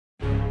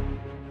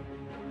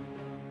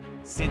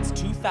Since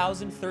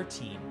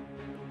 2013,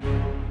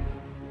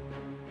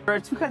 There are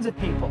two kinds of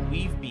people.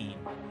 we've been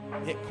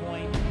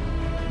Bitcoin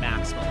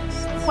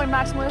maximalists. Bitcoin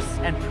maximalists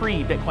and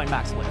pre-Bitcoin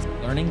maximalists.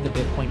 Learning the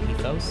Bitcoin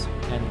ethos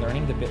and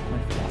learning the Bitcoin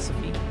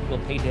philosophy will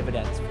pay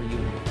dividends for you.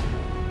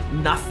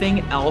 Nothing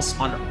else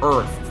on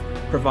earth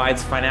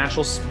provides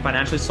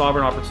financially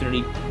sovereign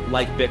opportunity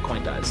like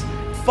Bitcoin does.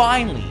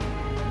 Finally,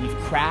 we've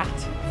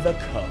cracked the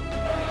code.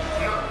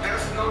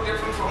 That's no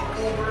different from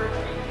Uber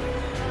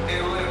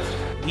and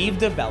Lyft. We've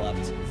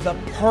developed the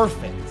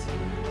perfect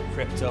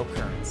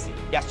cryptocurrency.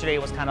 Yesterday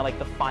was kind of like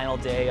the final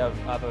day of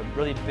a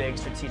really big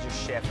strategic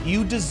shift.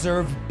 You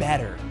deserve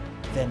better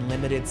than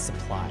limited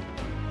supply.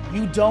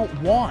 You don't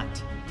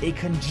want a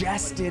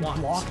congested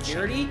blockchain.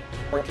 Security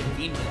or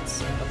convenience.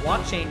 The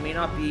blockchain may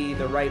not be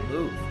the right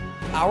move.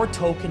 Our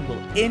token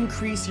will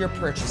increase your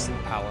purchasing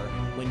power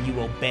when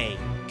you obey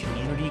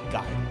community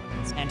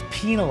guidelines and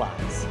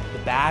penalize the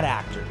bad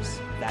actors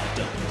that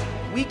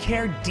don't. We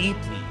care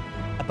deeply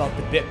about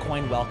the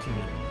Bitcoin well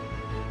community.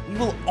 We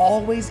will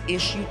always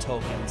issue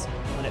tokens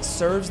when it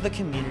serves the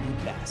community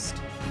best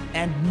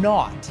and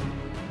not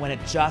when it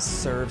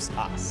just serves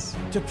us.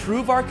 To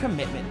prove our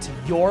commitment to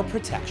your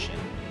protection,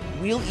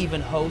 we'll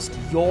even host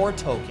your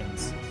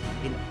tokens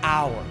in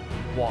our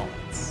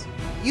wallets.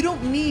 You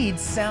don't need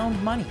sound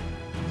money.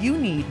 You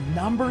need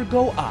number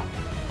go up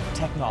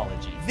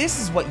technology. This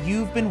is what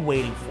you've been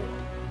waiting for.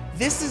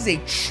 This is a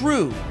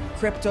true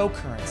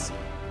cryptocurrency.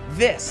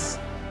 This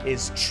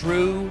is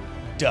true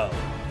dough.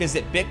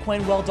 Visit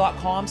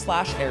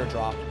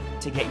bitcoinwell.com/airdrop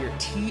to get your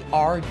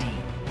TRD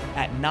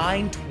at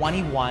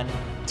 9/21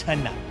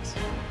 tonight.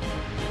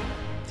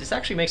 This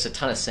actually makes a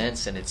ton of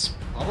sense, and it's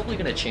probably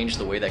going to change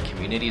the way that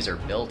communities are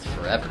built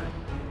forever.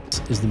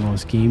 This is the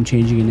most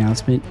game-changing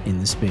announcement in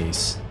the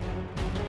space.